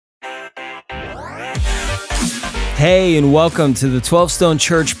Hey, and welcome to the 12 Stone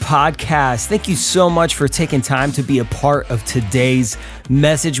Church podcast. Thank you so much for taking time to be a part of today's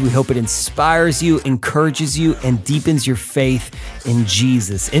message. We hope it inspires you, encourages you, and deepens your faith in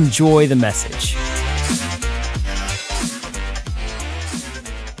Jesus. Enjoy the message.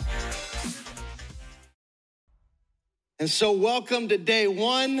 And so welcome to day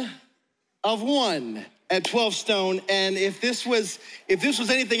one of one at 12 Stone. And if this was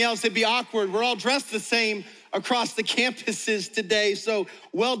anything else, it'd be awkward. We're all dressed the same across the campuses today. So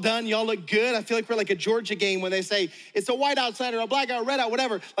well done. Y'all look good. I feel like we're like a Georgia game when they say it's a white outside or a black out, red out,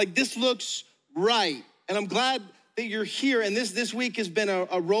 whatever. Like this looks right. And I'm glad that you're here. And this week has been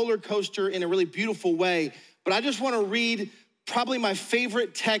a roller coaster in a really beautiful way. But I just want to read probably my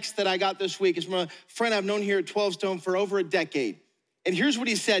favorite text that I got this week. It's from a friend I've known here at 12 Stone for over a decade. And here's what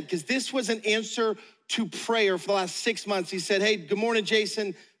he said, because this was an answer to prayer for the last 6 months. He said, hey, good morning,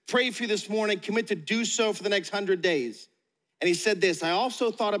 Jason. Pray for you this morning. Commit to do so for the next 100 days. And he said this, I also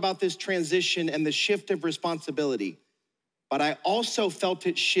thought about this transition and the shift of responsibility, but I also felt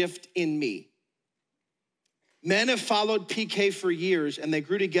it shift in me. Men have followed PK for years and they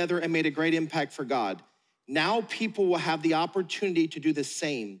grew together and made a great impact for God. Now people will have the opportunity to do the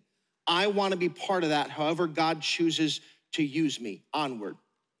same. I want to be part of that, however God chooses to use me. Onward.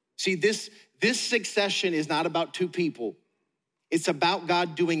 See, this succession is not about two people. It's about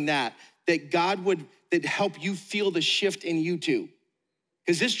God doing that God would help you feel the shift in you too.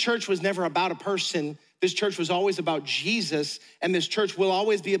 Because this church was never about a person. This church was always about Jesus, and this church will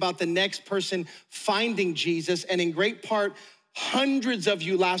always be about the next person finding Jesus. And in great part, hundreds of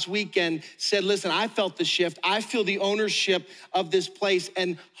you last weekend said, listen, I felt the shift. I feel the ownership of this place.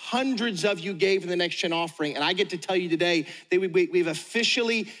 And hundreds of you gave in the Next Gen offering. And I get to tell you today that we've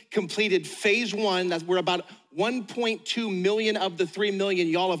officially completed phase one. That we're about 1.2 million of the 3 million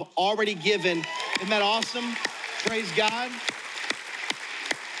y'all have already given. Isn't that awesome? Praise God.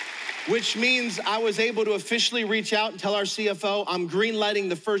 Which means I was able to officially reach out and tell our CFO, I'm greenlighting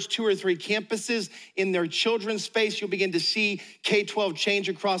the first 2 or 3 campuses in their children's space. You'll begin to see K-12 change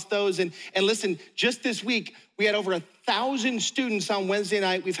across those. And listen, just this week, we had over 1,000 students on Wednesday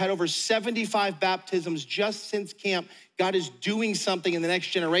night. We've had over 75 baptisms just since camp. God is doing something in the next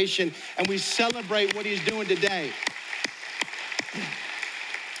generation, and we celebrate what he's doing today.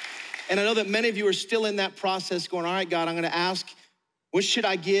 And I know that many of you are still in that process going, all right, God, I'm gonna ask, what should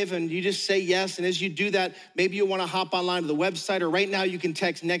I give? And you just say yes. And as you do that, maybe you wanna hop online to the website, or right now you can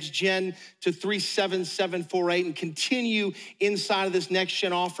text Next Gen to 37748 and continue inside of this Next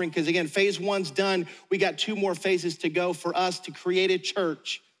Gen offering. Because again, phase one's done. We got 2 more phases to go for us to create a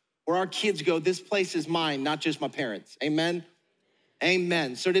church where our kids go, this place is mine, not just my parents. Amen?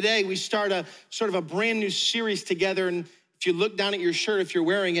 Amen. So today we start a sort of a brand new series together. And if you look down at your shirt, if you're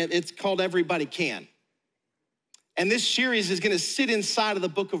wearing it, it's called Everybody Can. And this series is gonna sit inside of the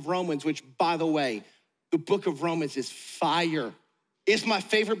book of Romans, which, by the way, the book of Romans is fire. It's my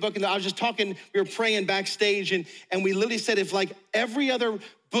favorite book. And I was just talking, we were praying backstage, and we literally said if like every other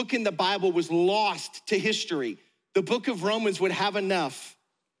book in the Bible was lost to history, the book of Romans would have enough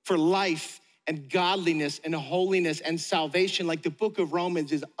for life and godliness and holiness and salvation. Like the book of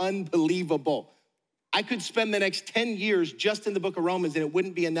Romans is unbelievable. I could spend the next 10 years just in the book of Romans and it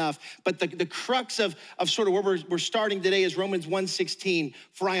wouldn't be enough. But the crux of sort of where we're starting today is Romans 1:16.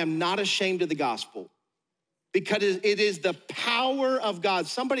 For I am not ashamed of the gospel, because it is the power of God.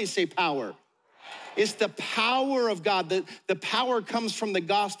 Somebody say power. It's the power of God. The power comes from the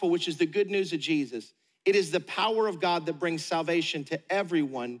gospel, which is the good news of Jesus. It is the power of God that brings salvation to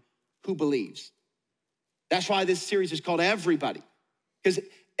everyone who believes. That's why this series is called Everybody, because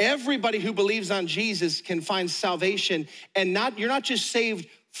everybody who believes on Jesus can find salvation. And you're not just saved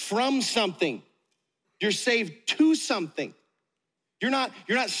from something, you're saved to something. You're not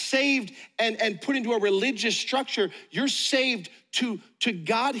saved and put into a religious structure. You're saved to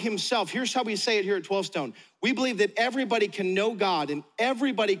God himself. Here's how we say it here at 12 Stone. We believe that everybody can know God, and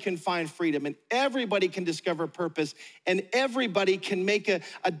everybody can find freedom, and everybody can discover purpose, and everybody can make a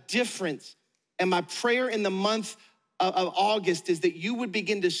difference. And my prayer in the month of August is that you would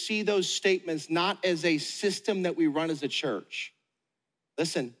begin to see those statements not as a system that we run as a church,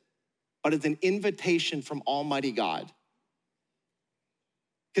 listen, but as an invitation from Almighty God.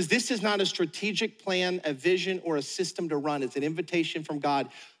 Because this is not a strategic plan, a vision, or a system to run. It's an invitation from God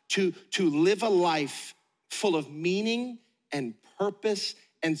to live a life full of meaning and purpose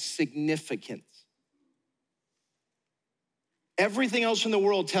and significance. Everything else in the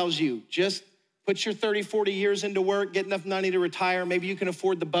world tells you, just put your 30, 40 years into work, get enough money to retire. Maybe you can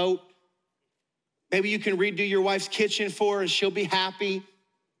afford the boat. Maybe you can redo your wife's kitchen for her and she'll be happy.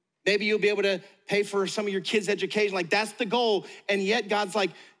 Maybe you'll be able to pay for some of your kids' education. Like, that's the goal. And yet God's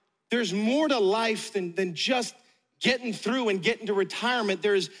like, there's more to life than just getting through and getting to retirement.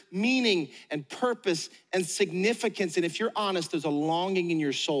 There's meaning and purpose and significance. And if you're honest, there's a longing in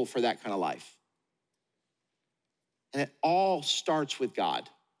your soul for that kind of life. And it all starts with God.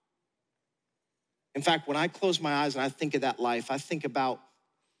 In fact, when I close my eyes and I think of that life, I think about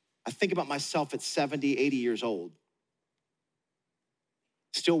myself at 70, 80 years old,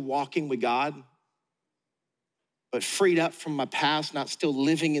 still walking with God, but freed up from my past, not still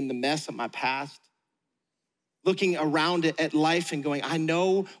living in the mess of my past, looking around at life and going, I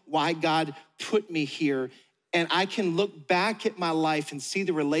know why God put me here, and I can look back at my life and see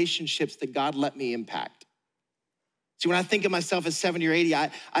the relationships that God let me impact. See, when I think of myself as 70 or 80, I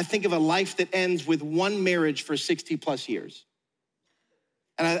think of a life that ends with one marriage for 60 plus years.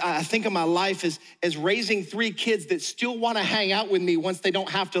 And I think of my life as raising 3 kids that still want to hang out with me once they don't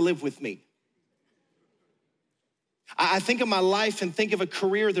have to live with me. I think of my life and think of a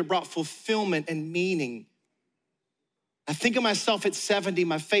career that brought fulfillment and meaning. I think of myself at 70,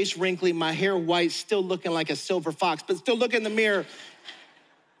 my face wrinkly, my hair white, still looking like a silver fox, but still look in the mirror.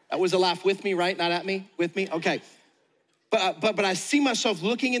 That was a laugh with me, right? Not at me, with me? Okay. But I see myself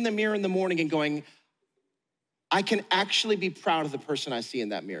looking in the mirror in the morning and going, I can actually be proud of the person I see in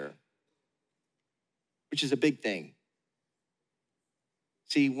that mirror, which is a big thing.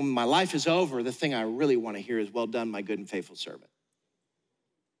 See, when my life is over, the thing I really want to hear is, well done, my good and faithful servant.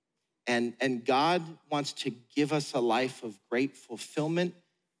 And God wants to give us a life of great fulfillment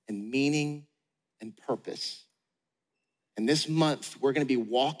and meaning and purpose. And this month, we're gonna be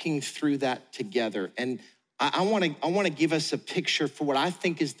walking through that together. And I wanna give us a picture for what I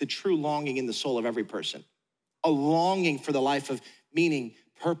think is the true longing in the soul of every person. A longing for the life of meaning,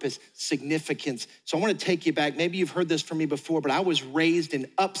 purpose, significance. So I wanna take you back. Maybe you've heard this from me before, but I was raised in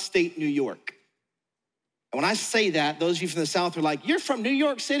upstate New York. And when I say that, those of you from the South are like, you're from New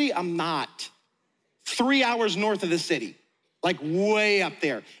York City? I'm not. 3 hours north of the city, like way up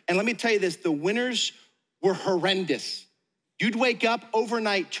there. And let me tell you this, the winters were horrendous. You'd wake up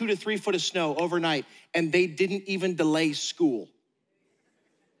overnight, 2 to 3 foot of snow overnight, and they didn't even delay school.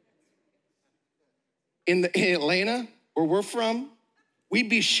 In Atlanta, where we're from, we'd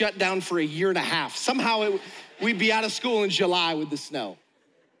be shut down for a year and a half. Somehow we'd be out of school in July with the snow.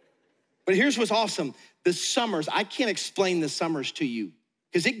 But here's what's awesome. The summers, I can't explain the summers to you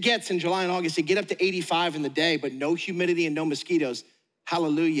because it gets in July and August, it get up to 85 in the day, but no humidity and no mosquitoes.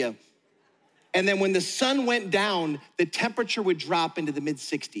 Hallelujah. And then when the sun went down, the temperature would drop into the mid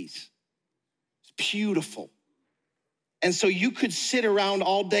 60s. It's beautiful. And so you could sit around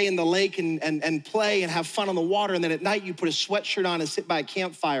all day in the lake and play and have fun on the water. And then at night you put a sweatshirt on and sit by a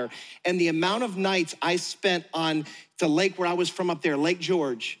campfire. And the amount of nights I spent on the lake where I was from up there, Lake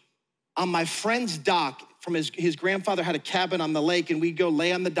George, on my friend's dock, from his grandfather had a cabin on the lake, and we'd go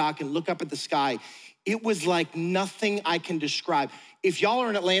lay on the dock and look up at the sky. It was like nothing I can describe. If y'all are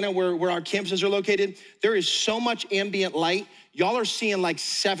in Atlanta where our campuses are located, there is so much ambient light. Y'all are seeing like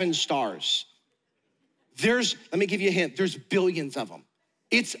 7 stars. Let me give you a hint, there's billions of them.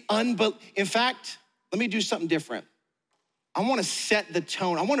 It's unbelievable. In fact, let me do something different. I wanna set the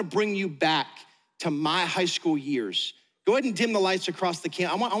tone. I wanna bring you back to my high school years. Go ahead and dim the lights across the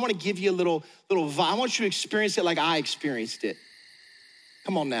camp. I want to give you a little vibe. I want you to experience it like I experienced it.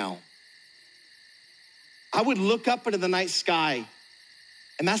 Come on now. I would look up into the night sky,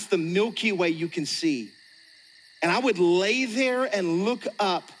 and that's the Milky Way you can see. And I would lay there and look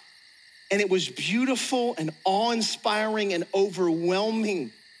up, and it was beautiful and awe-inspiring and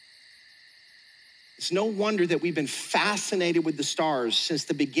overwhelming. It's no wonder that we've been fascinated with the stars since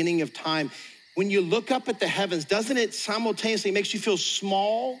the beginning of time. When you look up at the heavens, doesn't it simultaneously makes you feel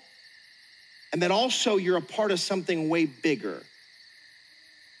small? And then also you're a part of something way bigger.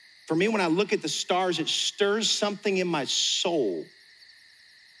 For me, when I look at the stars, it stirs something in my soul.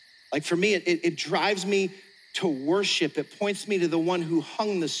 Like for me, it drives me to worship. It points me to the one who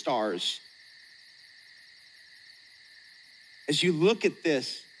hung the stars. As you look at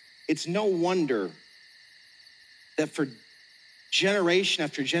this, it's no wonder that for generation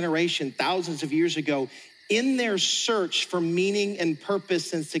after generation, thousands of years ago, in their search for meaning and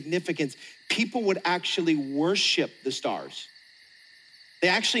purpose and significance, people would actually worship the stars. They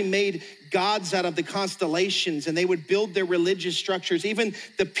actually made gods out of the constellations, and they would build their religious structures. Even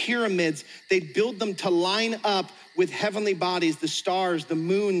the pyramids, they'd build them to line up with heavenly bodies, the stars, the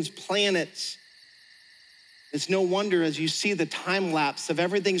moons, planets. It's no wonder as you see the time lapse of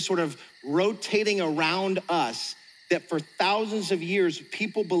everything sort of rotating around us, that for thousands of years,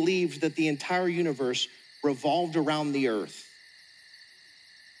 people believed that the entire universe revolved around the earth.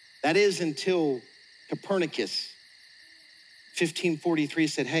 That is until Copernicus, 1543,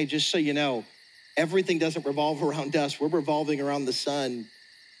 said, hey, just so you know, everything doesn't revolve around us. We're revolving around the sun.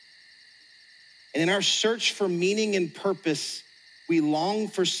 And in our search for meaning and purpose, we long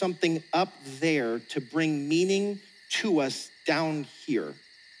for something up there to bring meaning to us down here.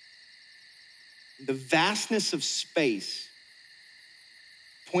 The vastness of space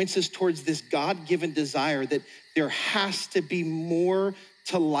points us towards this God-given desire that there has to be more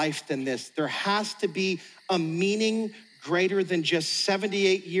to life than this. There has to be a meaning greater than just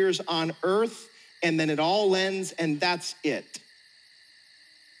 78 years on earth, and then it all ends, and that's it.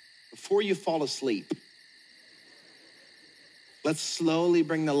 Before you fall asleep, let's slowly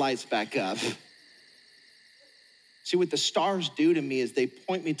bring the lights back up. See, what the stars do to me is they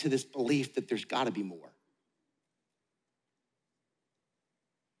point me to this belief that there's gotta be more.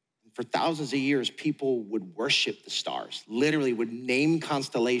 For thousands of years, people would worship the stars, literally would name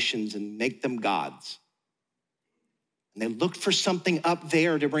constellations and make them gods. And they looked for something up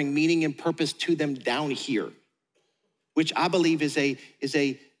there to bring meaning and purpose to them down here, which I believe is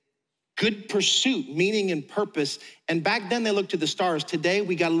a good pursuit, meaning and purpose. And back then they looked to the stars. Today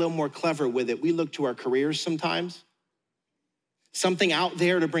we got a little more clever with it. We look to our careers sometimes. Something out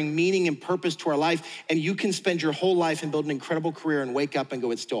there to bring meaning and purpose to our life, and you can spend your whole life and build an incredible career and wake up and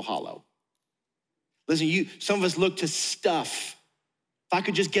go, it's still hollow. Listen, some of us look to stuff. If I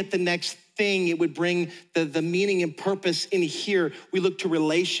could just get the next thing, it would bring the meaning and purpose in here. We look to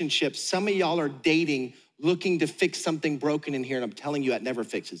relationships. Some of y'all are dating, looking to fix something broken in here, and I'm telling you, that never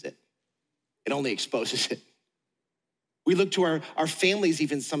fixes it. It only exposes it. We look to our families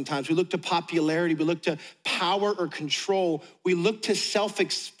even sometimes. We look to popularity. We look to power or control. We look to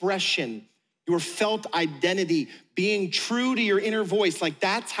self-expression, your felt identity, being true to your inner voice. Like,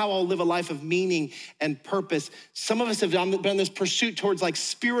 that's how I'll live a life of meaning and purpose. Some of us have been on this pursuit towards like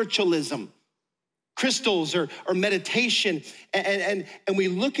spiritualism, crystals or meditation. And we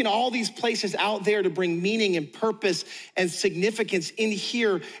look in all these places out there to bring meaning and purpose and significance in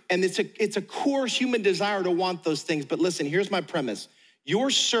here. And it's a core human desire to want those things. But listen, here's my premise.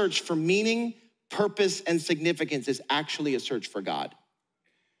 Your search for meaning, purpose, and significance is actually a search for God.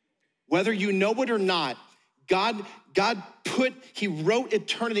 Whether you know it or not, God he wrote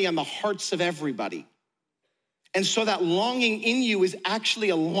eternity on the hearts of everybody. And so that longing in you is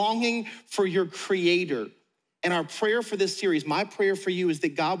actually a longing for your Creator. And our prayer for this series, my prayer for you, is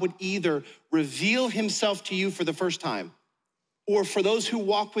that God would either reveal himself to you for the first time, or for those who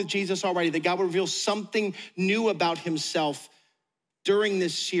walk with Jesus already, that God would reveal something new about himself during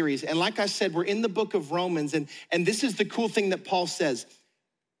this series. And like I said, we're in the book of Romans, and this is the cool thing that Paul says.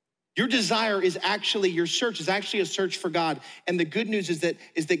 Your desire is actually, your search is actually a search for God. And the good news is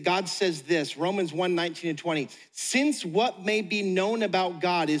that God says this, Romans 1:19-20, since what may be known about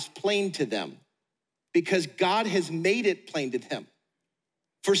God is plain to them, because God has made it plain to them.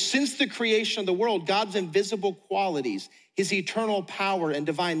 For since the creation of the world, God's invisible qualities, his eternal power and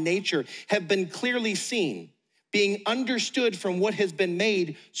divine nature have been clearly seen, being understood from what has been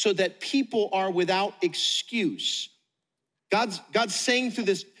made, so that people are without excuse. God's saying through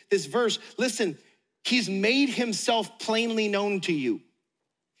this verse, listen, he's made himself plainly known to you.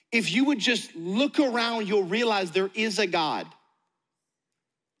 If you would just look around, you'll realize there is a God.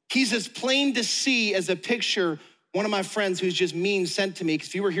 He's as plain to see as a picture. One of my friends who's just mean sent to me, because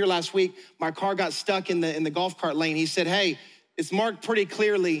if you were here last week, my car got stuck in the golf cart lane. He said, hey, it's marked pretty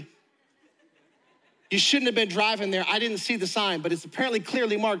clearly. You shouldn't have been driving there. I didn't see the sign, but it's apparently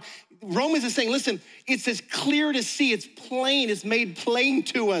clearly marked. Romans is saying, listen, it's as clear to see, it's plain, it's made plain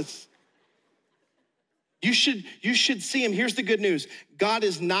to us. You should see him. Here's the good news. God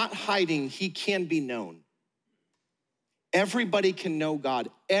is not hiding, he can be known. Everybody can know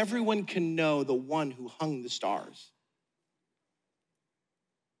God. Everyone can know the one who hung the stars.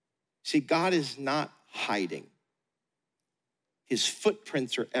 See, God is not hiding. His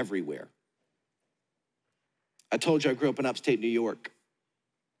footprints are everywhere. I told you I grew up in upstate New York.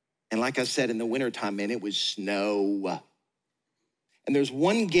 And like I said, in the wintertime, man, it was snow. And there's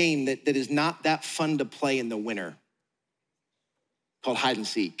one game that is not that fun to play in the winter called hide and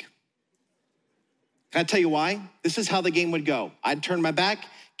seek. Can I tell you why? This is how the game would go. I'd turn my back,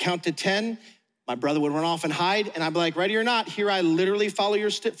 count to 10. My brother would run off and hide. And I'd be like, ready or not, here I literally follow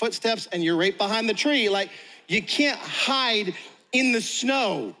your footsteps and you're right behind the tree. Like, you can't hide in the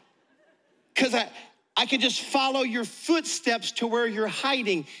snow. Because I could just follow your footsteps to where you're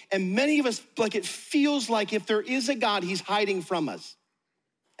hiding. And many of us, like, it feels like if there is a God, he's hiding from us.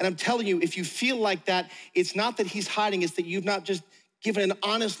 And I'm telling you, if you feel like that, it's not that he's hiding, it's that you've not just given an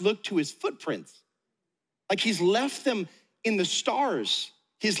honest look to his footprints. Like, he's left them in the stars.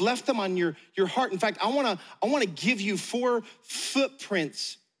 He's left them on your heart. In fact, I wanna give you 4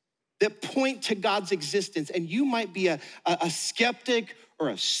 footprints that point to God's existence. And you might be a skeptic or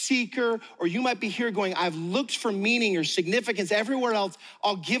a seeker, or you might be here going, I've looked for meaning or significance everywhere else.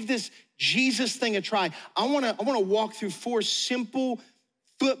 I'll give this Jesus thing a try. I wanna walk through 4 simple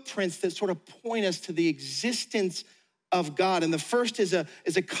footprints that sort of point us to the existence of God. And the first is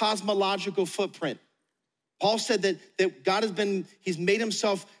a cosmological footprint. Paul said that God he's made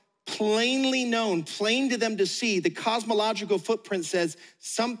himself plainly known, plain to them to see. The cosmological footprint says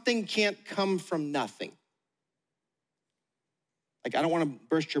something can't come from nothing. Like, I don't want to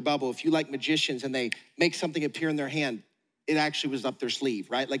burst your bubble. If you like magicians and they make something appear in their hand, it actually was up their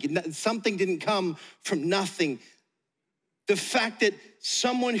sleeve, right? Like, something didn't come from nothing. The fact that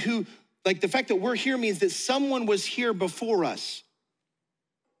the fact that we're here means that someone was here before us.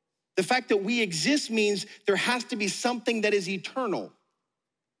 The fact that we exist means there has to be something that is eternal.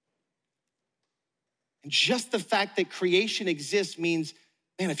 And just the fact that creation exists means,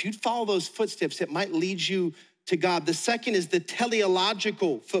 man, if you'd follow those footsteps, it might lead you to God. The second is the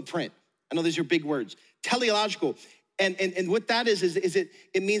teleological footprint. I know these are big words. Teleological. And what that is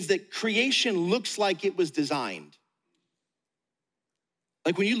it means that creation looks like it was designed.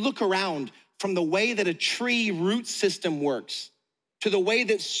 Like when you look around, from the way that a tree root system works, to the way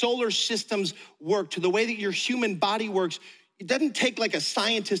that solar systems work, to the way that your human body works, it doesn't take like a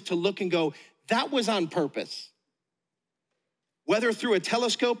scientist to look and go, that was on purpose. Whether through a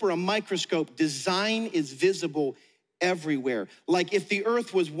telescope or a microscope, design is visible everywhere. Like if the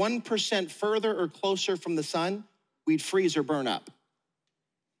earth was 1% further or closer from the sun, we'd freeze or burn up.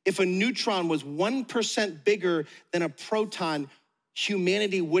 If a neutron was 1% bigger than a proton,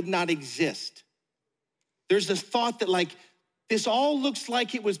 humanity would not exist. There's this thought that like, this all looks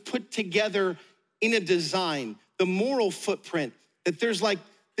like it was put together in a design, the moral footprint, that there's like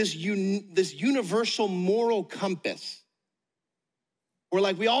this universal moral compass. Where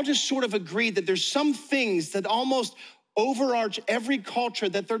like we all just sort of agree that there's some things that almost overarch every culture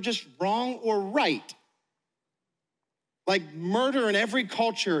that they're just wrong or right. Like murder in every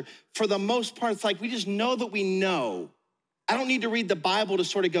culture, for the most part, it's like we just know that we know. I don't need to read the Bible to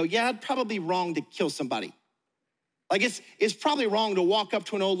sort of go, yeah, it's probably wrong to kill somebody. Like it's probably wrong to walk up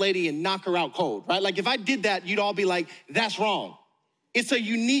to an old lady and knock her out cold, right? Like if I did that, you'd all be like, that's wrong. It's a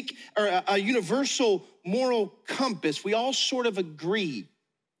unique or a universal moral compass. We all sort of agree.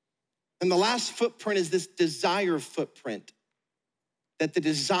 And the last footprint is this desire footprint, that the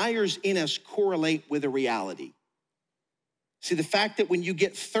desires in us correlate with a reality. See, the fact that when you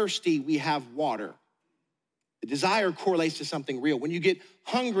get thirsty, we have water. The desire correlates to something real. When you get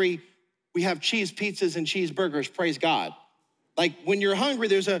hungry, we have cheese pizzas and cheeseburgers, praise God. Like when you're hungry,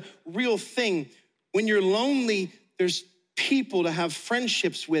 there's a real thing. When you're lonely, there's people to have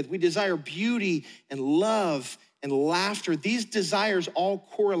friendships with. We desire beauty and love and laughter. These desires all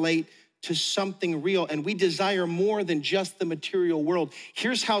correlate to something real, and we desire more than just the material world.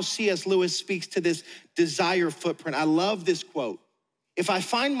 Here's how C.S. Lewis speaks to this desire footprint. I love this quote. If I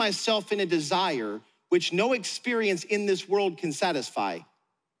find myself in a desire which no experience in this world can satisfy,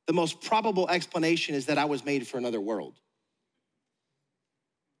 the most probable explanation is that I was made for another world.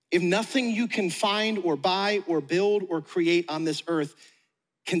 If nothing you can find or buy or build or create on this earth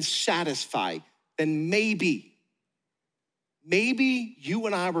can satisfy, then maybe you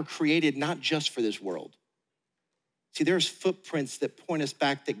and I were created not just for this world. See, there's footprints that point us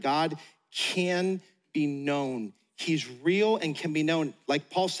back that God can be known. He's real and can be known. Like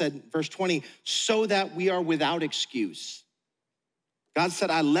Paul said, verse 20, so that we are without excuse. God said,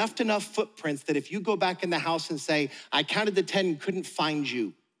 I left enough footprints that if you go back in the house and say, I counted to 10 and couldn't find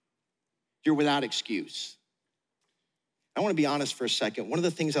you, you're without excuse. I wanna be honest for a second. One of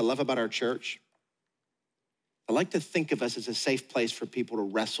the things I love about our church, I like to think of us as a safe place for people to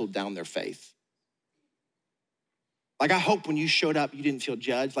wrestle down their faith. Like I hope when you showed up, you didn't feel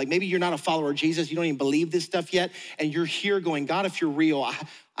judged. Like maybe you're not a follower of Jesus, you don't even believe this stuff yet, and you're here going, God, if you're real,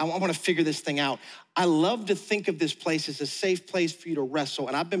 I wanna figure this thing out. I love to think of this place as a safe place for you to wrestle,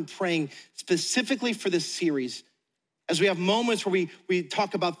 and I've been praying specifically for this series as we have moments where we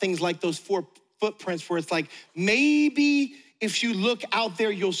talk about things like those 4 footprints where it's like, maybe if you look out there,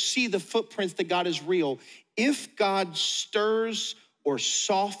 you'll see the footprints that God is real. If God stirs or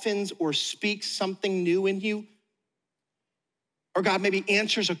softens or speaks something new in you, or God maybe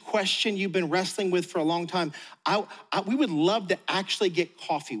answers a question you've been wrestling with for a long time, we would love to actually get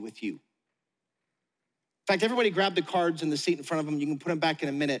coffee with you. In fact, everybody grab the cards in the seat in front of them. You can put them back in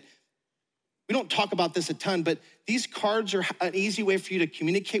a minute. We don't talk about this a ton, but these cards are an easy way for you to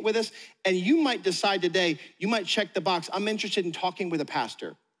communicate with us. And you might decide today, you might check the box, I'm interested in talking with a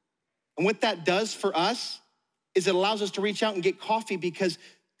pastor. And what that does for us is it allows us to reach out and get coffee, because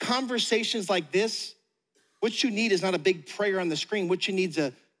conversations like this, what you need is not a big prayer on the screen. What you need is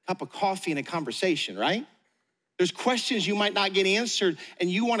a cup of coffee and a conversation, right? There's questions you might not get answered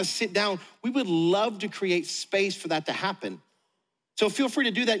and you want to sit down. We would love to create space for that to happen. So feel free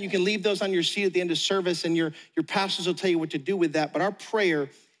to do that. You can leave those on your seat at the end of service, and your pastors will tell you what to do with that. But our prayer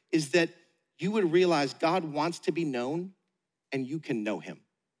is that you would realize God wants to be known and you can know him.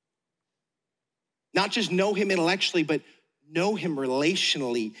 Not just know him intellectually, but know him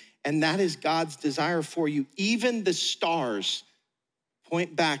relationally. And that is God's desire for you. Even the stars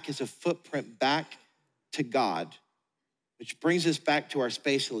point back as a footprint back to God, which brings us back to our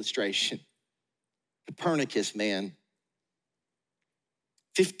space illustration. Copernicus, man.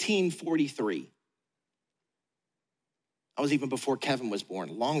 1543. I was even before Kevin was born,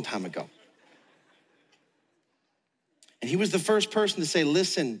 a long time ago. And he was the first person to say,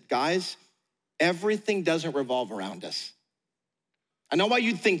 listen, guys, everything doesn't revolve around us. I know why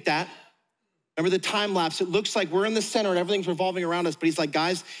you'd think that. Remember the time lapse? It looks like we're in the center and everything's revolving around us, but he's like,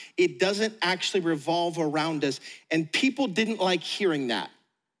 guys, it doesn't actually revolve around us. And people didn't like hearing that.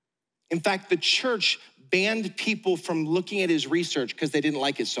 In fact, the church banned people from looking at his research because they didn't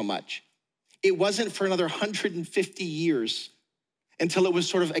like it so much. It wasn't for another 150 years until it was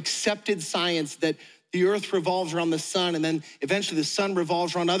sort of accepted science that the earth revolves around the sun, and then eventually the sun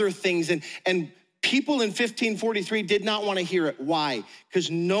revolves around other things. And people in 1543 did not want to hear it. Why? Because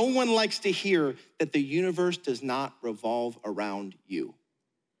no one likes to hear that the universe does not revolve around you.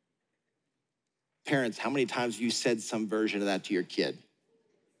 Parents, how many times have you said some version of that to your kid?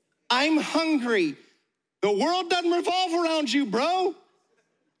 I'm hungry. The world doesn't revolve around you, bro.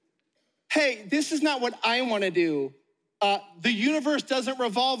 Hey, this is not what I want to do. The universe doesn't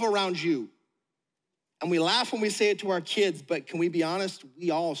revolve around you. And we laugh when we say it to our kids, but can we be honest?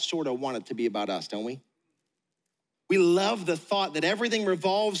 We all sort of want it to be about us, don't we? We love the thought that everything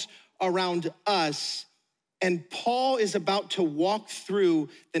revolves around us. And Paul is about to walk through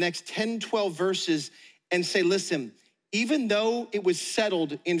the next 10, 12 verses and say, listen, even though it was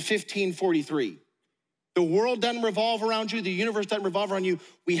settled in 1543, the world doesn't revolve around you, the universe doesn't revolve around you,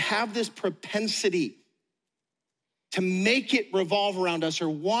 we have this propensity to make it revolve around us or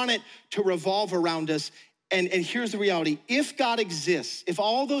want it to revolve around us. And here's the reality. If God exists, if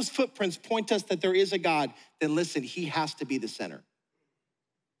all those footprints point us that there is a God, then listen, he has to be the center.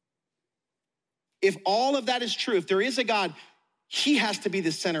 If all of that is true, if there is a God, he has to be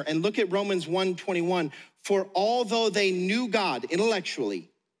the center. And look at Romans 1:21. For although they knew God intellectually,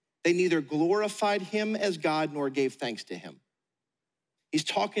 they neither glorified him as God nor gave thanks to him. He's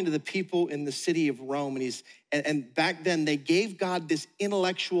talking to the people in the city of Rome, and back then they gave God this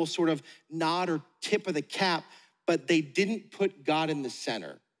intellectual sort of nod or tip of the cap, but they didn't put God in the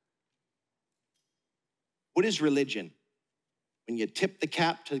center. What is religion? When you tip the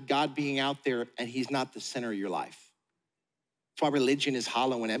cap to God being out there and he's not the center of your life. That's why religion is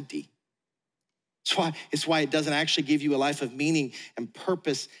hollow and empty. It's why it doesn't actually give you a life of meaning and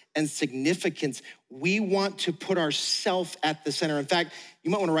purpose and significance. We want to put ourselves at the center. In fact,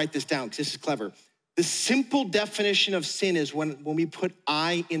 you might want to write this down because this is clever. The simple definition of sin is when we put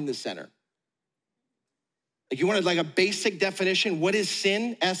I in the center. Like you wanted like a basic definition. What is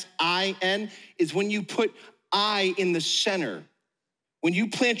sin? S-I-N is when you put I in the center. When you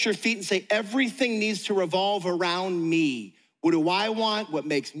plant your feet and say, everything needs to revolve around me. What do I want? What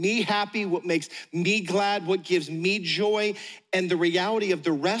makes me happy? What makes me glad? What gives me joy? And the reality of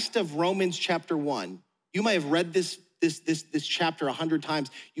the rest of Romans chapter 1, you might have read this chapter 100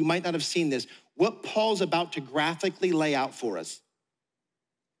 times. You might not have seen this. What Paul's about to graphically lay out for us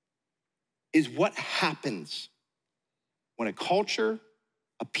is what happens when a culture,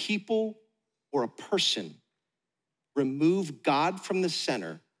 a people, or a person remove God from the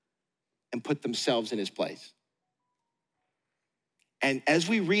center and put themselves in his place. And as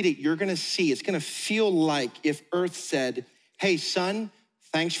we read it, you're gonna see, it's gonna feel like if Earth said, hey, sun,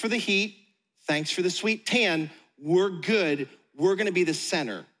 thanks for the heat, thanks for the sweet tan, we're good, we're gonna be the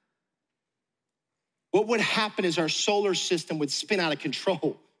center. What would happen is our solar system would spin out of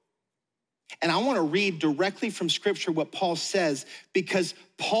control. And I wanna read directly from scripture what Paul says, because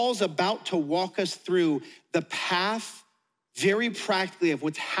Paul's about to walk us through the path very practically of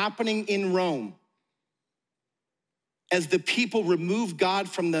what's happening in Rome as the people remove God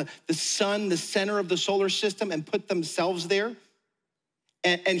from the sun, the center of the solar system, and put themselves there.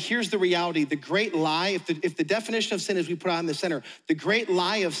 And here's the reality. The great lie, if the definition of sin is we put it in the center, the great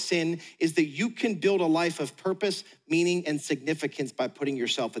lie of sin is that you can build a life of purpose, meaning, and significance by putting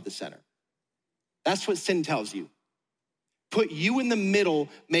yourself at the center. That's what sin tells you. Put you in the middle,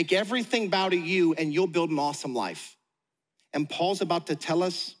 make everything bow to you, and you'll build an awesome life. And Paul's about to tell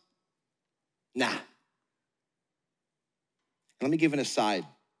us, nah. And let me give an aside.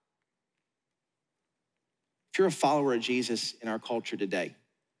 If you're a follower of Jesus in our culture today,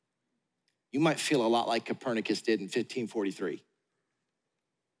 you might feel a lot like Copernicus did in 1543.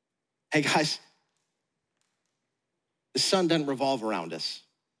 Hey guys, the sun doesn't revolve around us.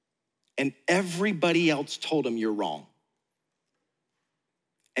 And everybody else told him you're wrong.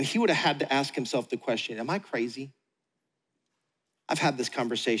 And he would have had to ask himself the question, am I crazy? I've had this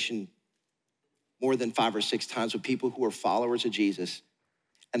conversation more than 5 or 6 times with people who are followers of Jesus,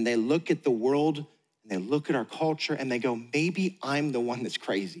 and they look at the world and they look at our culture and they go, maybe I'm the one that's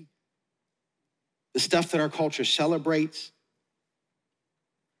crazy. The stuff that our culture celebrates,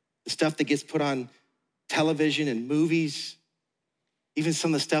 the stuff that gets put on television and movies, even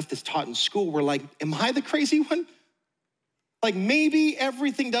some of the stuff that's taught in school, we're like, am I the crazy one? Like maybe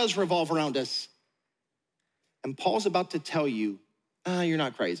everything does revolve around us. And Paul's about to tell you, you're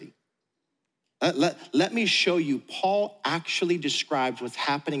not crazy. Let me show you. Paul actually describes what's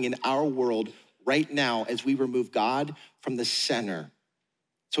happening in our world right now as we remove God from the center.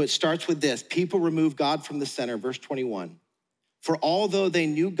 So it starts with this. People remove God from the center, verse 21. For although they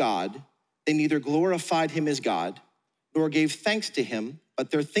knew God, they neither glorified him as God, nor gave thanks to him, but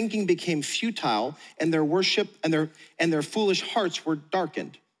their thinking became futile, and their worship and their foolish hearts were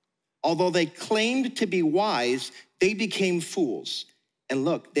darkened. Although they claimed to be wise, they became fools. And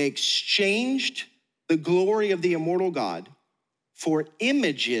look, they exchanged the glory of the immortal God for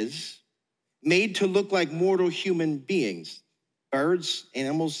images made to look like mortal human beings, birds,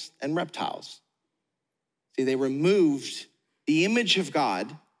 animals, and reptiles. See, they removed the image of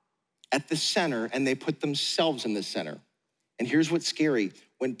God at the center and they put themselves in the center. And here's what's scary.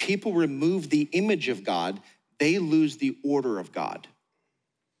 When people remove the image of God, they lose the order of God.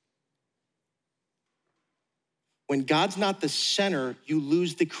 When God's not the center, you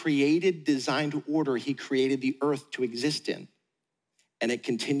lose the created, designed order he created the earth to exist in. And it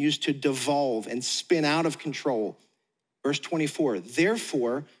continues to devolve and spin out of control. Verse 24,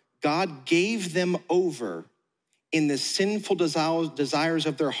 therefore, God gave them over in the sinful desires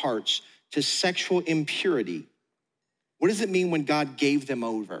of their hearts to sexual impurity. What does it mean when God gave them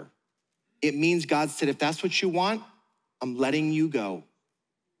over? It means God said, if that's what you want, I'm letting you go.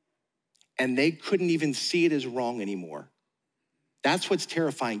 And they couldn't even see it as wrong anymore. That's what's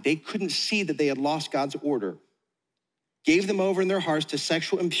terrifying. They couldn't see that they had lost God's order. Gave them over in their hearts to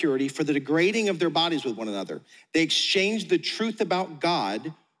sexual impurity for the degrading of their bodies with one another. They exchanged the truth about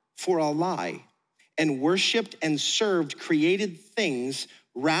God for a lie and worshiped and served created things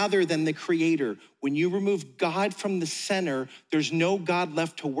rather than the creator. When you remove God from the center, there's no God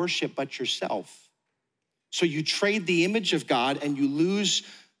left to worship but yourself. So you trade the image of God and you lose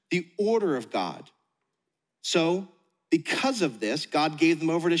the order of God. So because of this, God gave them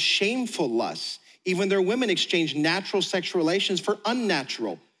over to shameful lusts. Even their women exchanged natural sexual relations for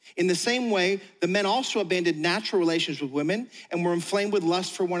unnatural. In the same way, the men also abandoned natural relations with women and were inflamed with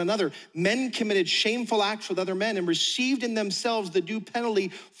lust for one another. Men committed shameful acts with other men and received in themselves the due penalty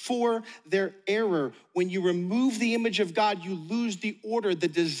for their error. When you remove the image of God, you lose the order, the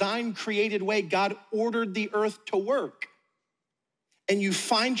design created way God ordered the earth to work. And you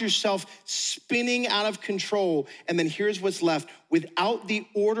find yourself spinning out of control. And then here's what's left. Without the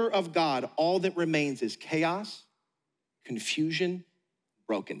order of God, all that remains is chaos, confusion,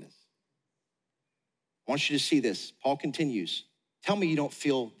 brokenness. I want you to see this. Paul continues. Tell me you don't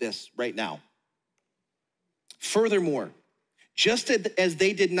feel this right now. Furthermore, just as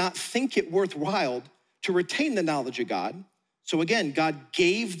they did not think it worthwhile to retain the knowledge of God, so again, God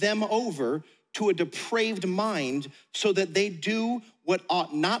gave them over to a depraved mind so that they do what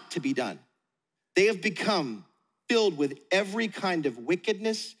ought not to be done. They have become filled with every kind of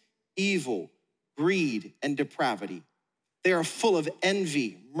wickedness, evil, greed, and depravity. They are full of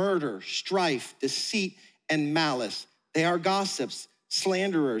envy, murder, strife, deceit, and malice. They are gossips,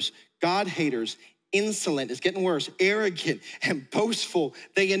 slanderers, God-haters, insolent, it's getting worse, arrogant, and boastful.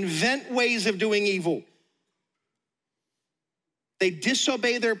 They invent ways of doing evil. They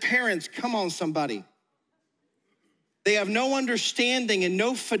disobey their parents. Come on, somebody. They have no understanding and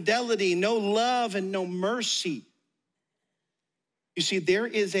no fidelity, no love and no mercy. You see, there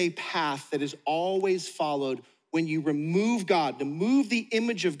is a path that is always followed When you remove God, to move the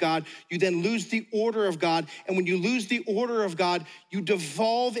image of God, you then lose the order of God. And when you lose the order of God, you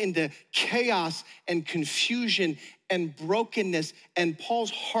devolve into chaos and confusion and brokenness. And Paul's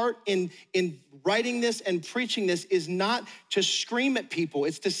heart in writing this and preaching this is not to scream at people.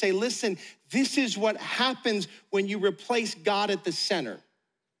 It's to say, listen, this is what happens when you replace God at the center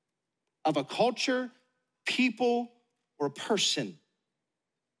of a culture, people, or a person.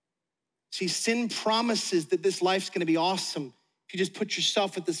 See, sin promises that this life's gonna be awesome if you just put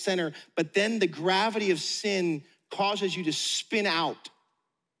yourself at the center, but then the gravity of sin causes you to spin out.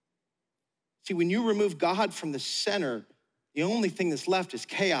 See, when you remove God from the center, the only thing that's left is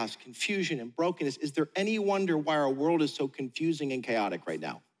chaos, confusion, and brokenness. Is there any wonder why our world is so confusing and chaotic right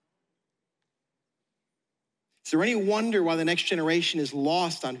now? Is there any wonder why the next generation is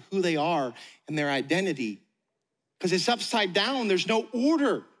lost on who they are and their identity? Because it's upside down, there's no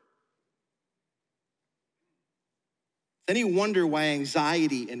order. Any wonder why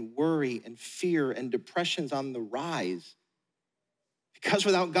anxiety and worry and fear and depression's on the rise? Because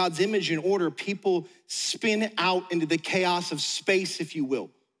without God's image and order, people spin out into the chaos of space, if you will.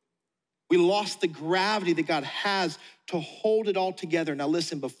 We lost the gravity that God has to hold it all together. Now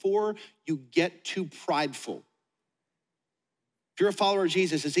listen, before you get too prideful, if you're a follower of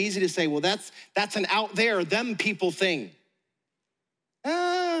Jesus, it's easy to say, well, that's an out there, them people thing.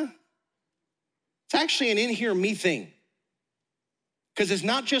 It's actually an in here, me thing. Because it's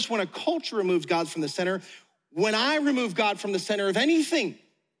not just when a culture removes God from the center. When I remove God from the center of anything,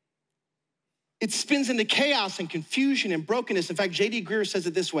 it spins into chaos and confusion and brokenness. In fact, J.D. Greear says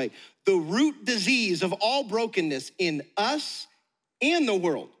it this way: the root disease of all brokenness in us and the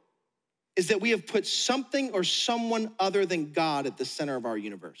world is that we have put something or someone other than God at the center of our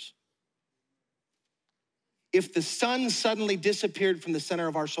universe. If the sun suddenly disappeared from the center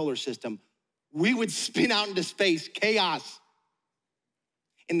of our solar system, we would spin out into space, chaos.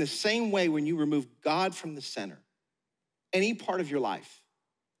 In the same way, when you remove God from the center, any part of your life,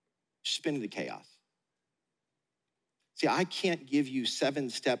 you spin into chaos. See, I can't give you 7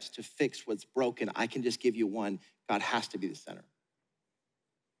 steps to fix what's broken. I can just give you one. God has to be the center.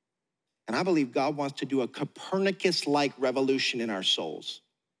 And I believe God wants to do a Copernicus-like revolution in our souls.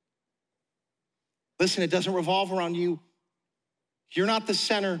 Listen, it doesn't revolve around you. You're not the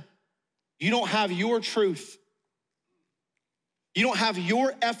center. You don't have your truth. You don't have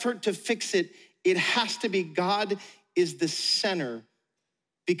your effort to fix it. It has to be God is the center,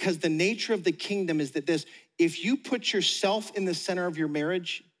 because the nature of the kingdom is that if you put yourself in the center of your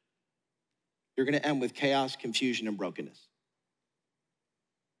marriage, you're gonna end with chaos, confusion, and brokenness.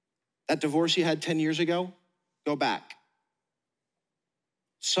 That divorce you had 10 years ago, go back.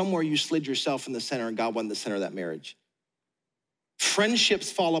 Somewhere you slid yourself in the center and God wasn't the center of that marriage. Friendships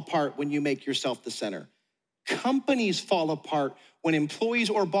fall apart when you make yourself the center. Companies fall apart when employees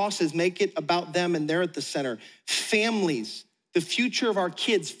or bosses make it about them and they're at the center. Families, the future of our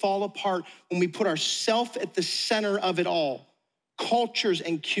kids fall apart when we put ourselves at the center of it all. Cultures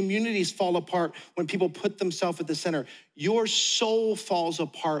and communities fall apart when people put themselves at the center. Your soul falls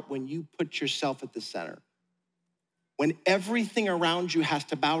apart when you put yourself at the center. When everything around you has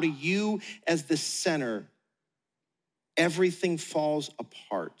to bow to you as the center, everything falls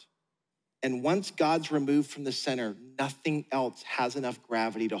apart. And once God's removed from the center, nothing else has enough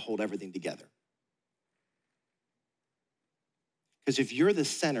gravity to hold everything together. Because if you're the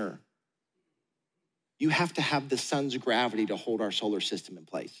center, you have to have the sun's gravity to hold our solar system in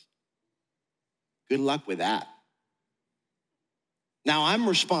place. Good luck with that. Now I'm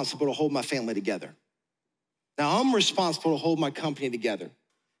responsible to hold my family together. Now I'm responsible to hold my company together.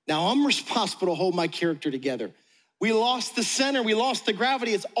 Now I'm responsible to hold my character together. We lost the center, we lost the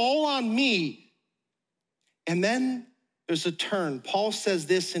gravity. It's all on me. And then there's a turn. Paul says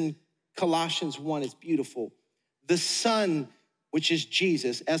this in Colossians 1, it's beautiful. The Son, which is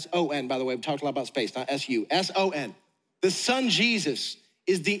Jesus, S-O-N, by the way, we talked a lot about space, not S-U, S-O-N. The Son, Jesus,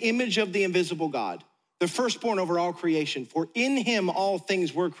 is the image of the invisible God, the firstborn over all creation. For in him all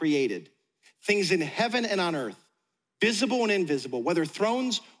things were created, things in heaven and on earth, visible and invisible, whether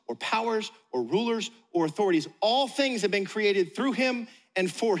thrones or powers or rulers or authorities, all things have been created through him and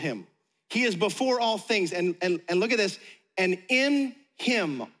for him. He is before all things, and look at this, and in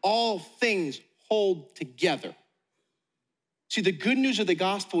him all things hold together. See, the good news of the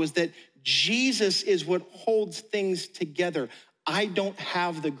gospel is that Jesus is what holds things together. I don't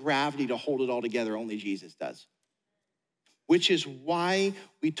have the gravity to hold it all together, only Jesus does. Which is why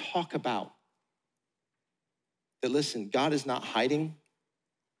we talk about that, listen, God is not hiding,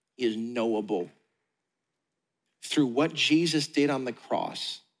 he is knowable. Through what Jesus did on the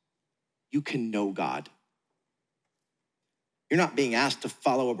cross, you can know God. You're not being asked to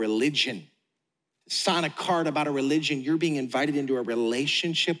follow a religion, to sign a card about a religion. You're being invited into a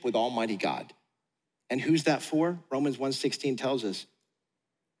relationship with Almighty God. And who's that for? Romans 1:16 tells us,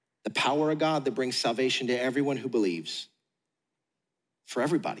 the power of God that brings salvation to everyone who believes. For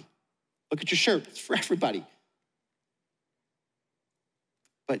everybody. Look at your shirt, it's for everybody.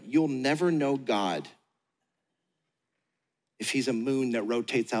 But you'll never know God if he's a moon that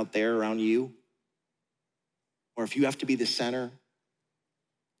rotates out there around you, or if you have to be the center.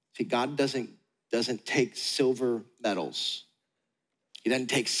 See, God doesn't take silver medals. He doesn't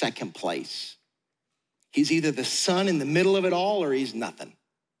take second place. He's either the sun in the middle of it all or he's nothing.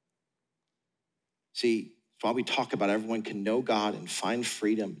 See, that's why we talk about everyone can know God and find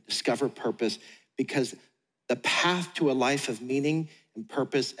freedom, discover purpose, because the path to a life of meaning and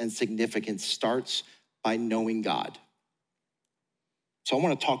purpose and significance starts by knowing God. So I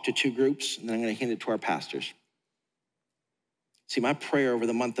want to talk to two groups, and then I'm going to hand it to our pastors. See, my prayer over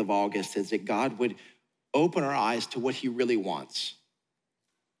the month of August is that God would open our eyes to what he really wants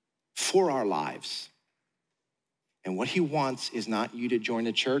for our lives. And what he wants is not you to join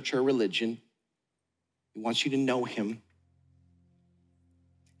a church or a religion. He wants you to know him.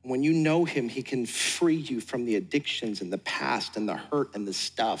 When you know him, he can free you from the addictions and the past and the hurt and the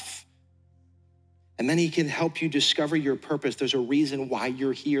stuff. And then he can help you discover your purpose. There's a reason why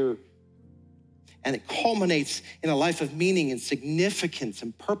you're here. And it culminates in a life of meaning and significance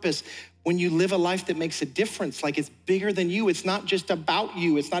and purpose when you live a life that makes a difference, like it's bigger than you. It's not just about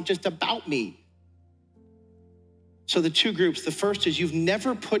you. It's not just about me. So the two groups, the first is you've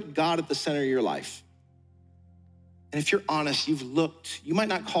never put God at the center of your life. And if you're honest, you've looked, you might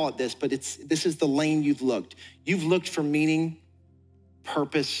not call it this, but this is the lane you've looked. You've looked for meaning,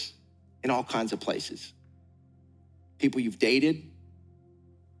 purpose in all kinds of places. People you've dated,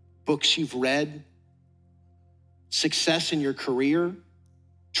 books you've read, success in your career,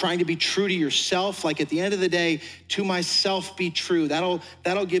 trying to be true to yourself. Like at the end of the day, to myself be true. That'll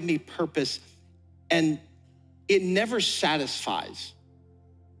give me purpose. And it never satisfies.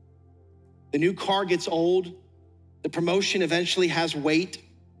 The new car gets old. The promotion eventually has weight.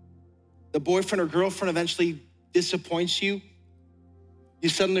 The boyfriend or girlfriend eventually disappoints you. You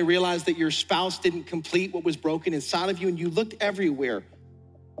suddenly realize that your spouse didn't complete what was broken inside of you, and you looked everywhere.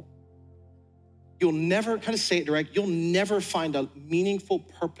 You'll never, kind of say it direct, you'll never find a meaningful,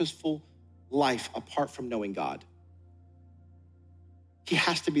 purposeful life apart from knowing God. He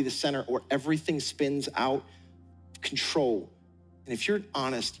has to be the center or everything spins out of control. And if you're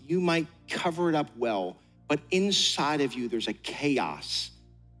honest, you might cover it up well, but inside of you, there's a chaos.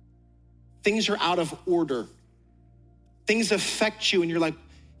 Things are out of order. Things affect you and you're like,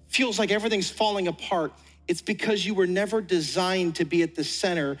 feels like everything's falling apart. It's because you were never designed to be at the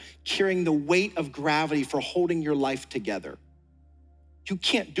center, carrying the weight of gravity for holding your life together. You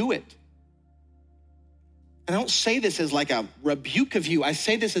can't do it. And I don't say this as like a rebuke of you. I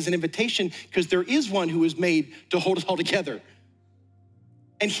say this as an invitation because there is one who is made to hold it all together.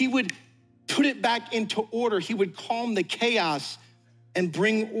 And he would put it back into order. He would calm the chaos and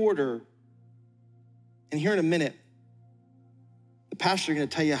bring order. And here in a minute, the pastor is going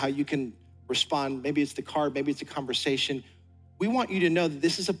to tell you how you can respond. Maybe it's the card, maybe it's a conversation. We want you to know that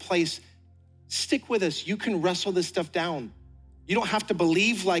this is a place, stick with us. You can wrestle this stuff down. You don't have to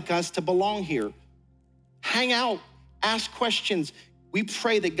believe like us to belong here. Hang out, ask questions. We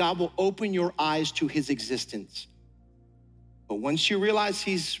pray that God will open your eyes to his existence. But once you realize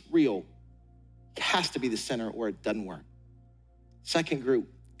he's real, he has to be the center or it doesn't work. Second group,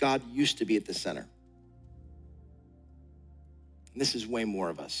 God used to be at the center. And this is way more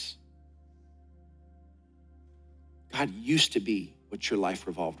of us. God used to be what your life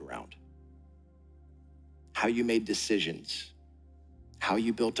revolved around. How you made decisions, how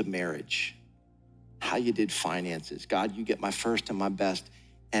you built a marriage, how you did finances. God, you get my first and my best.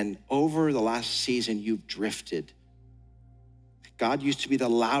 And over the last season, you've drifted. God used to be the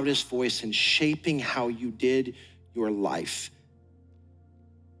loudest voice in shaping how you did your life.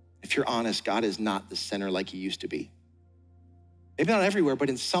 If you're honest, God is not the center like he used to be. Maybe not everywhere, but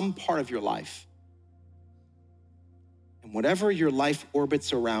in some part of your life. And whatever your life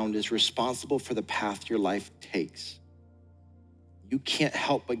orbits around is responsible for the path your life takes. You can't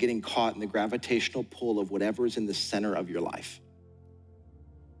help but getting caught in the gravitational pull of whatever is in the center of your life.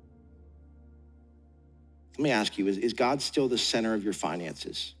 Let me ask you, is God still the center of your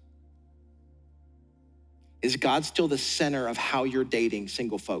finances? Is God still the center of how you're dating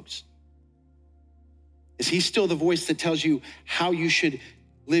single folks? Is he still the voice that tells you how you should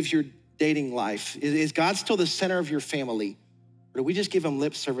live your dating life? Is God still the center of your family? Or do we just give him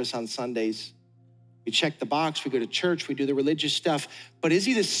lip service on Sundays? We check the box, we go to church, we do the religious stuff. But is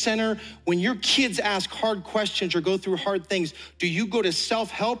he the center? When your kids ask hard questions or go through hard things, do you go to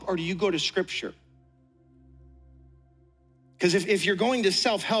self-help or do you go to scripture? Because if you're going to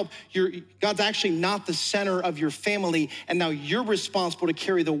self-help, God's actually not the center of your family, and now you're responsible to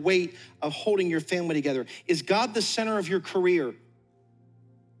carry the weight of holding your family together. Is God the center of your career?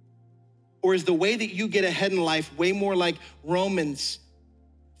 Or is the way that you get ahead in life way more like Romans,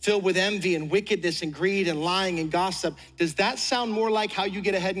 filled with envy and wickedness and greed and lying and gossip? Does that sound more like how you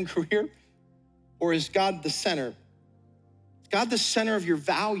get ahead in career? Or is God the center? Is God the center of your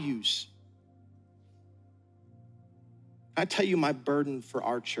values? I tell you my burden for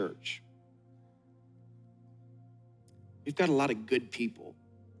our church. We've got a lot of good people.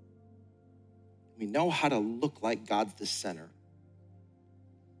 We know how to look like God's the center.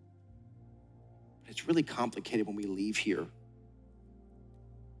 But it's really complicated when we leave here.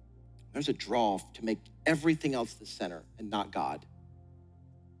 There's a draw to make everything else the center and not God,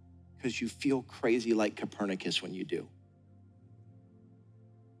 because you feel crazy like Copernicus when you do.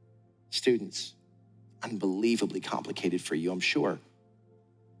 Students, unbelievably complicated for you, I'm sure.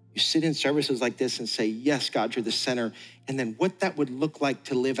 You sit in services like this and say, yes, God, you're the center. And then what that would look like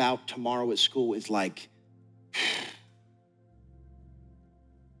to live out tomorrow at school is like,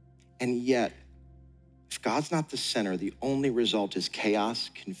 and yet, if God's not the center, the only result is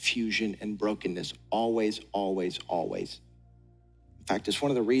chaos, confusion, and brokenness. Always, always, always. In fact, it's one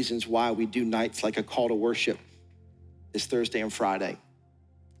of the reasons why we do nights like a call to worship this Thursday and Friday.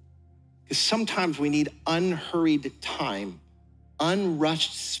 Because sometimes we need unhurried time,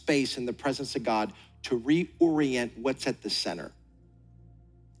 unrushed space in the presence of God to reorient what's at the center.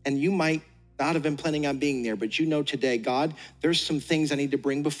 And you might not have been planning on being there, but you know today, God, there's some things I need to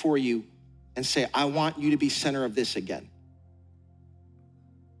bring before you and say, I want you to be center of this again.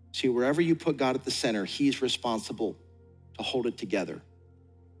 See, wherever you put God at the center, he's responsible to hold it together.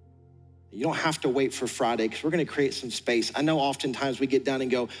 You don't have to wait for Friday, because we're gonna create some space. I know oftentimes we get done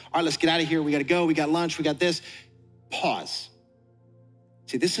and go, all right, let's get out of here. We gotta go, we got lunch, we got this. Pause.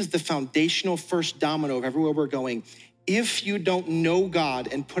 See, this is the foundational first domino of everywhere we're going. If you don't know God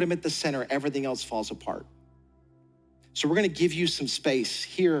and put him at the center, everything else falls apart. So we're gonna give you some space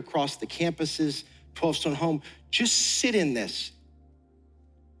here across the campuses, 12 Stone Home. Just sit in this.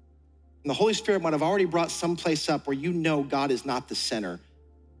 And the Holy Spirit might have already brought someplace up where you know God is not the center.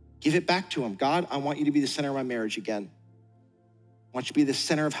 Give it back to him. God, I want you to be the center of my marriage again. I want you to be the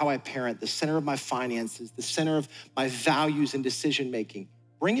center of how I parent, the center of my finances, the center of my values and decision-making.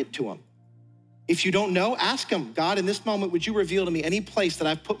 Bring it to him. If you don't know, ask him, God, in this moment, would you reveal to me any place that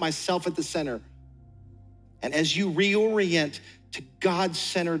I've put myself at the center? And as you reorient to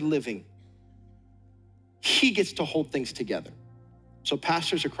God-centered living, he gets to hold things together. So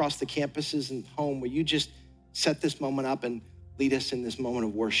pastors across the campuses and home, will you just set this moment up and lead us in this moment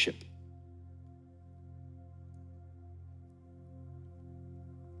of worship?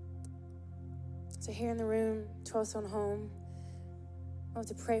 So here in the room, 12 Stone Home, I want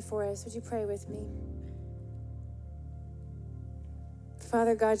to pray for us. Would you pray with me?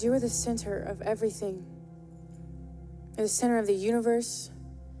 Father God, you are the center of everything. You're the center of the universe.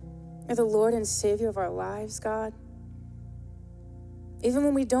 You're the Lord and Savior of our lives, God. Even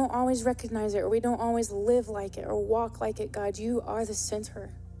when we don't always recognize it, or we don't always live like it or walk like it, God, you are the center,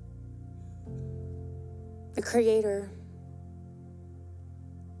 the creator.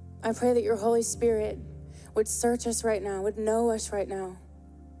 I pray that your Holy Spirit would search us right now, would know us right now.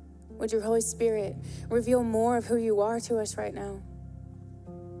 Would your Holy Spirit reveal more of who you are to us right now?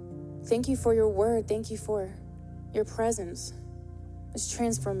 Thank you for your word. Thank you for your presence. It's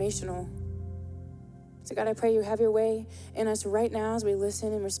transformational. So God, I pray you have your way in us right now as we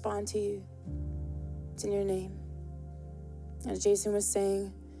listen and respond to you. It's in your name. As Jason was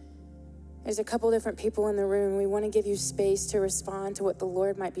saying, there's a couple different people in the room. We want to give you space to respond to what the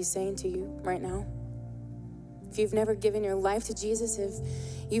Lord might be saying to you right now. If you've never given your life to Jesus, if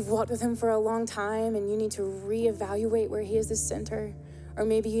you've walked with him for a long time and you need to reevaluate where he is the center, or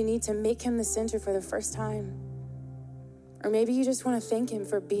maybe you need to make him the center for the first time, or maybe you just want to thank him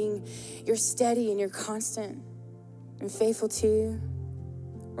for being your steady and your constant and faithful to you.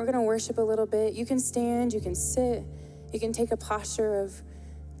 We're going to worship a little bit. You can stand, you can sit, you can take a posture of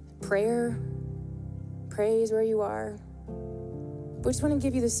prayer, praise where you are. We just want to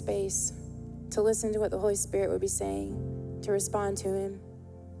give you the space to listen to what the Holy Spirit would be saying, to respond to him.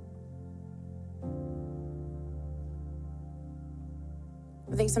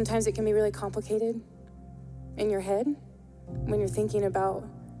 I think sometimes it can be really complicated in your head when you're thinking about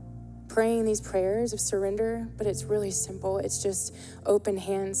praying these prayers of surrender, but it's really simple. It's just open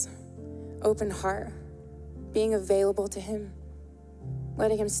hands, open heart, being available to him,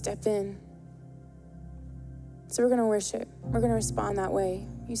 letting him step in. So we're going to worship. We're going to respond that way.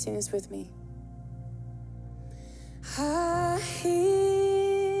 You sing this with me. I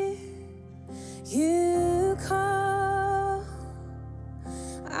hear you call.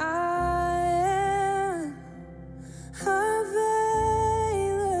 I am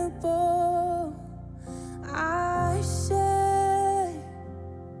available. I say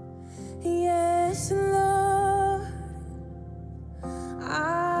yes, Lord.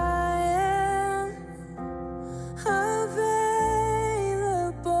 I am available.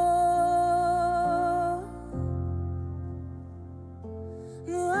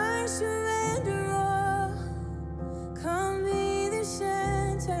 I surrender all. Come be the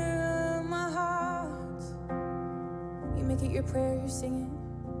center of my heart. You make it your prayer, you sing it.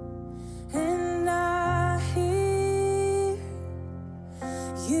 And I hear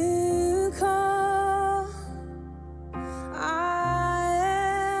you call. I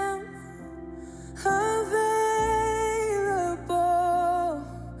am available.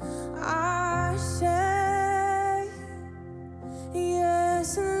 I say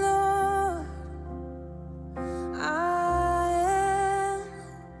yes, Lord. I am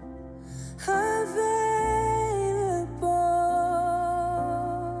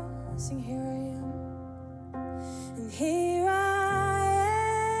available. Sing, here I am. And here I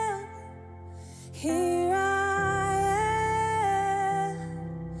am. Here I am.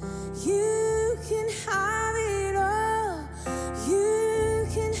 You can have it all. You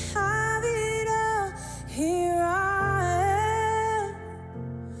can have it all. Here I am.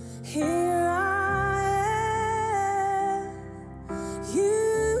 Here I am.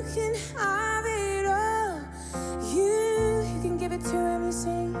 You can have it all. You can give it to him. You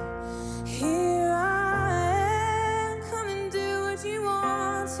sing. Here I am. Come and do what you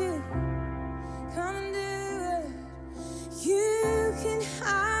want to. Come and do it. You can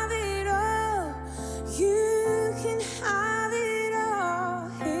have it all. You can have it all.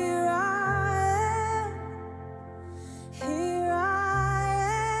 Here I am. Here I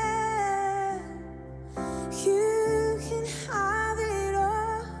am. You can have it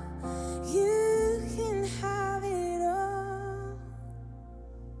all. You can have it all.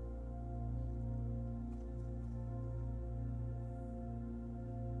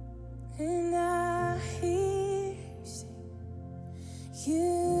 And I hear you sing.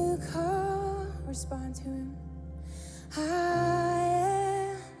 You call, respond to him. I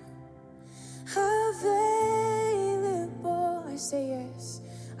am available. I say yes.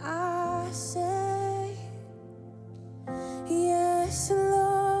 I say yes,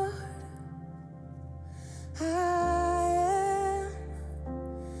 Lord. I am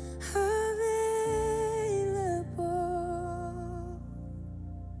available.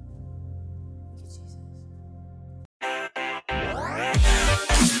 Thank you, Jesus.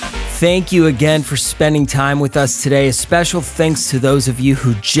 Thank you again for spending time with us today. A special thanks to those of you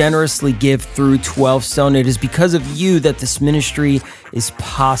who generously give through 12 Stone. It is because of you that this ministry is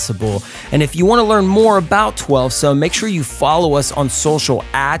possible. And if you want to learn more about 12 Stone, make sure you follow us on social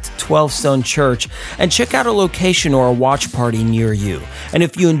at 12 Stone Church and check out a location or a watch party near you. And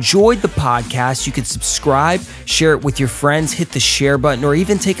if you enjoyed the podcast, you can subscribe, share it with your friends, hit the share button, or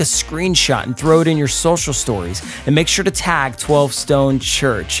even take a screenshot and throw it in your social stories. And make sure to tag 12 Stone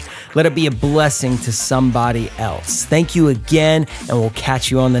Church. Let it be a blessing to somebody else. Thank you again, and we'll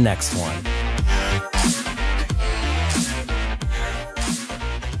catch you on the next one.